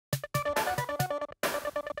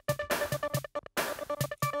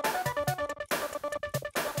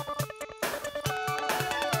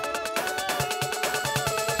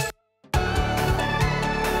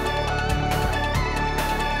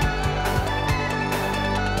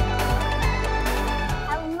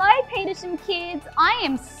Petersham Kids. I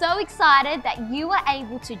am so excited that you are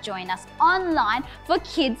able to join us online for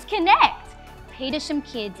Kids Connect. Petersham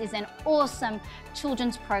Kids is an awesome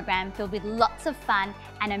children's program filled with lots of fun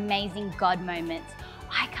and amazing God moments.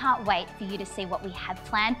 I can't wait for you to see what we have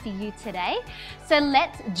planned for you today. So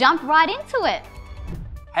let's jump right into it.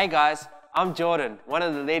 Hey guys, I'm Jordan, one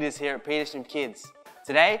of the leaders here at Petersham Kids.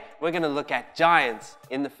 Today, we're going to look at giants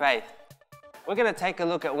in the faith. We're going to take a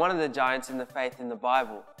look at one of the giants in the faith in the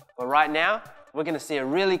Bible. But right now, we're going to see a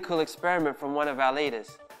really cool experiment from one of our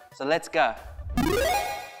leaders. So let's go.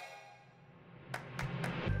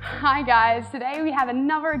 Hi guys, today we have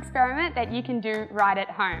another experiment that you can do right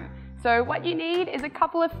at home. So what you need is a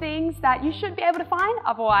couple of things that you should be able to find,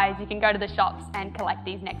 otherwise you can go to the shops and collect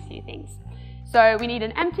these next few things. So we need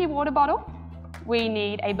an empty water bottle, we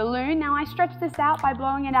need a balloon, now I stretched this out by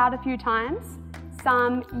blowing it out a few times,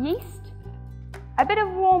 some yeast, a bit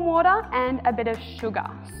of warm water and a bit of sugar.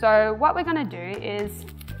 So what we're going to do is,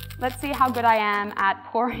 let's see how good I am at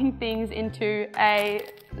pouring things into a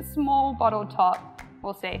small bottle top.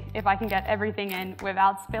 We'll see if I can get everything in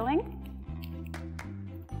without spilling.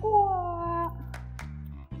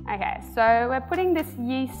 Okay, so we're putting this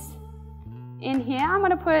yeast in here. I'm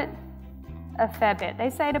going to put a fair bit. They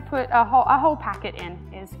say to put a whole packet in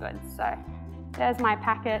is good. So there's my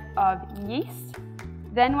packet of yeast.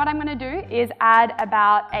 Then what I'm going to do is add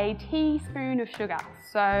about a teaspoon of sugar.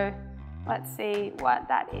 So let's see what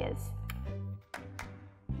that is.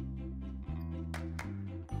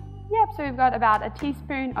 Yep, so we've got about a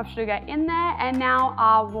teaspoon of sugar in there, and now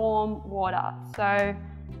our warm water. So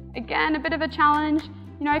again, a bit of a challenge.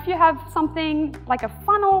 You know, if you have something like a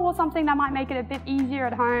funnel or something that might make it a bit easier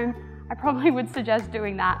at home, I probably would suggest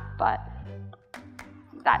doing that, but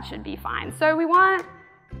that should be fine. So we want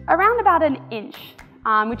around about an inch.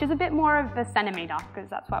 Which is a bit more of a centimetre, because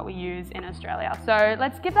that's what we use in Australia. So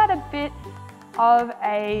let's give that a bit of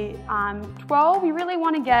a 12. We really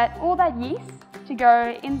want to get all that yeast to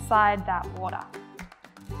go inside that water.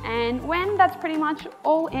 And when that's pretty much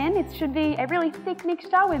all in, it should be a really thick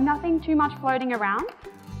mixture with nothing too much floating around.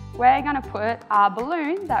 We're going to put our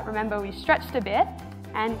balloon that, remember, we stretched a bit,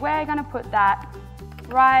 and we're going to put that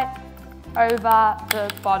right over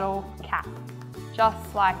the bottle cap,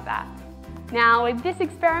 just like that. Now with this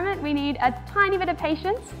experiment we need a tiny bit of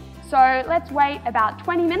patience, so let's wait about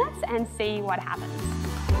 20 minutes and see what happens.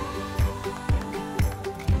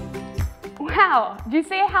 Wow, do you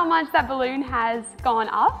see how much that balloon has gone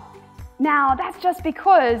up? Now that's just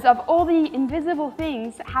because of all the invisible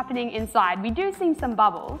things happening inside. We do see some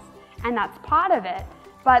bubbles, and that's part of it,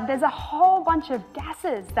 but there's a whole bunch of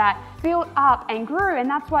gases that built up and grew, and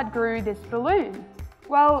that's what grew this balloon.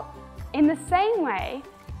 Well, in the same way,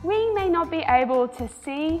 we may not be able to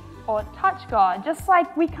see or touch God, just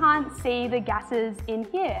like we can't see the gases in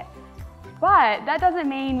here. But that doesn't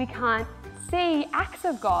mean we can't see acts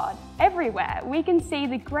of God everywhere. We can see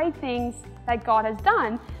the great things that God has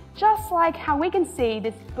done, just like how we can see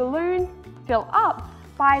this balloon fill up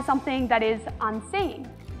by something that is unseen.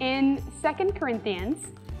 In 2 Corinthians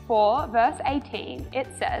 4 verse 18, it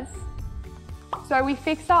says, "So we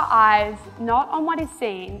fix our eyes not on what is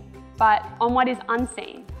seen, but on what is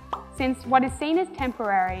unseen. Since what is seen is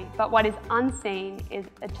temporary, but what is unseen is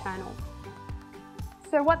eternal."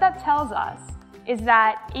 So what that tells us is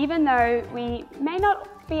that even though we may not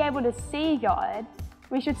be able to see God,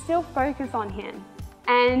 we should still focus on Him.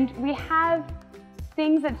 And we have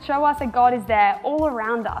things that show us that God is there all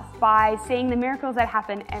around us by seeing the miracles that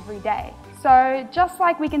happen every day. So just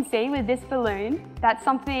like we can see with this balloon that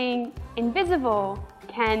something invisible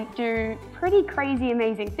can do pretty crazy,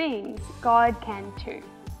 amazing things, God can too.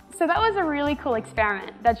 So that was a really cool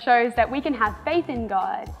experiment that shows that we can have faith in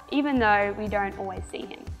God even though we don't always see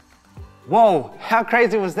Him. Whoa, how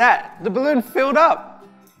crazy was that? The balloon filled up.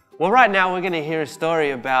 Well, right now we're going to hear a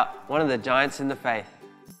story about one of the giants in the faith.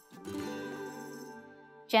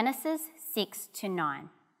 Genesis 6-9,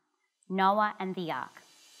 Noah and the Ark.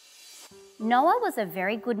 Noah was a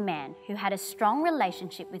very good man who had a strong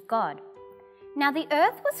relationship with God. Now the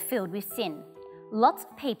earth was filled with sin. Lots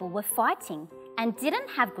of people were fighting and didn't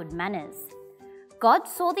have good manners. God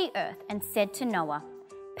saw the earth and said to Noah,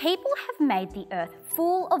 "People have made the earth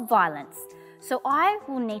full of violence, so I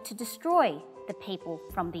will need to destroy the people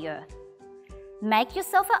from the earth. Make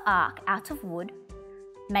yourself an ark out of wood,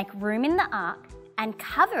 make room in the ark, and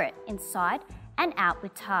cover it inside and out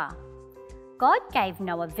with tar." God gave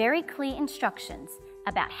Noah very clear instructions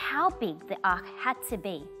about how big the ark had to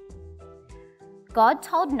be. God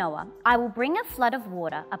told Noah, "I will bring a flood of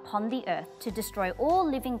water upon the earth to destroy all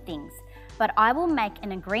living things, but I will make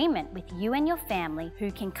an agreement with you and your family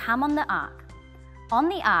who can come on the ark. On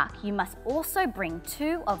the ark, you must also bring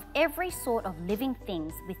 2 of every sort of living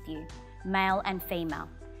things with you, male and female.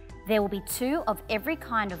 There will be 2 of every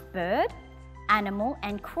kind of bird, animal,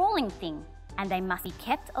 and crawling thing, and they must be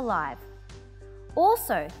kept alive.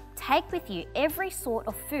 Also, take with you every sort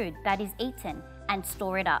of food that is eaten and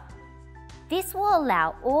store it up. This will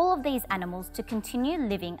allow all of these animals to continue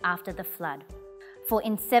living after the flood. For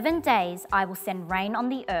in 7 days I will send rain on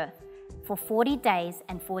the earth for 40 days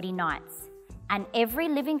and 40 nights. And every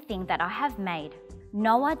living thing that I have made,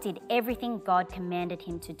 Noah did everything God commanded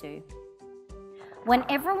him to do. When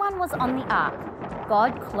everyone was on the ark,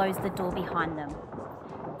 God closed the door behind them.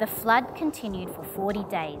 The flood continued for 40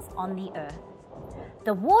 days on the earth.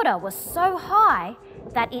 The water was so high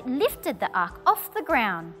that it lifted the ark off the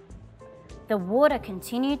ground. The water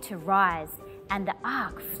continued to rise, and the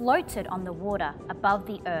ark floated on the water above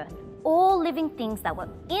the earth. All living things that were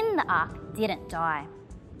in the ark didn't die.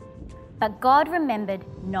 But God remembered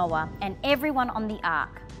Noah and everyone on the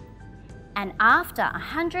ark. And after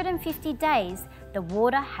 150 days, the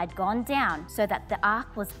water had gone down so that the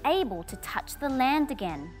ark was able to touch the land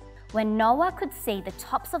again. When Noah could see the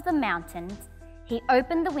tops of the mountains, he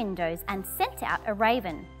opened the windows and sent out a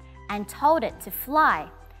raven and told it to fly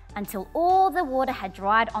until all the water had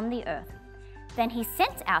dried on the earth. Then he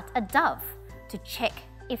sent out a dove to check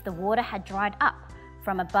if the water had dried up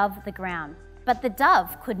from above the ground. But the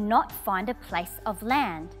dove could not find a place of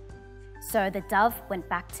land. So the dove went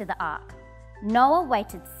back to the ark. Noah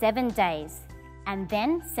waited 7 days and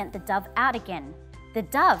then sent the dove out again. The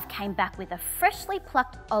dove came back with a freshly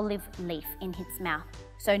plucked olive leaf in its mouth.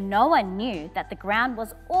 So Noah knew that the ground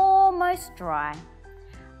was almost dry.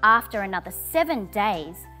 After another 7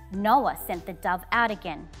 days, Noah sent the dove out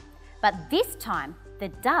again. But this time, the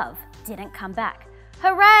dove didn't come back.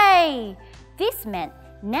 Hooray! This meant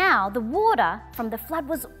now the water from the flood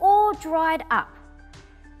was all dried up.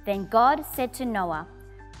 Then God said to Noah,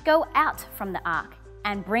 "Go out from the ark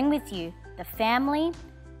and bring with you the family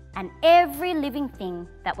and every living thing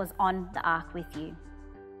that was on the ark with you."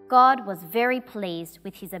 God was very pleased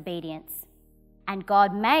with his obedience, and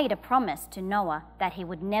God made a promise to Noah that he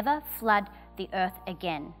would never flood the earth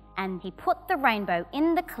again, and he put the rainbow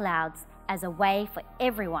in the clouds as a way for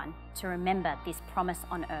everyone to remember this promise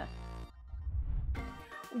on earth.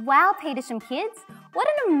 Wow, Petersham kids, what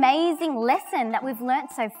an amazing lesson that we've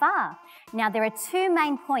learnt so far. Now there are 2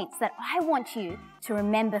 main points that I want you to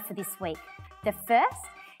remember for this week. The first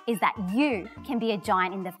is that you can be a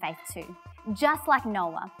giant in the faith too, just like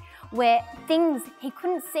Noah, where he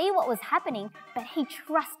couldn't see what was happening, but he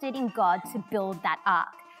trusted in God to build that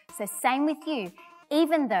ark. So same with you.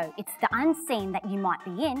 Even though it's the unseen that you might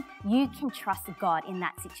be in, you can trust God in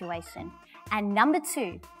that situation. And number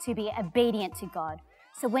 2, to be obedient to God.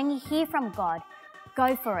 So when you hear from God,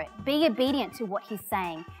 go for it. Be obedient to what he's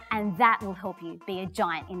saying, and that will help you be a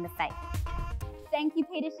giant in the faith. Thank you,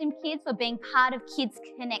 Petersham kids, for being part of Kids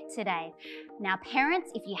Connect today. Now,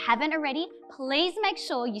 parents, if you haven't already, please make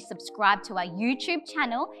sure you subscribe to our YouTube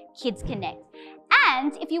channel, Kids Connect.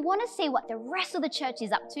 And if you want to see what the rest of the church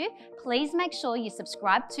is up to, please make sure you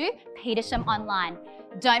subscribe to Petersham Online.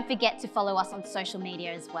 Don't forget to follow us on social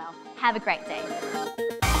media as well. Have a great day.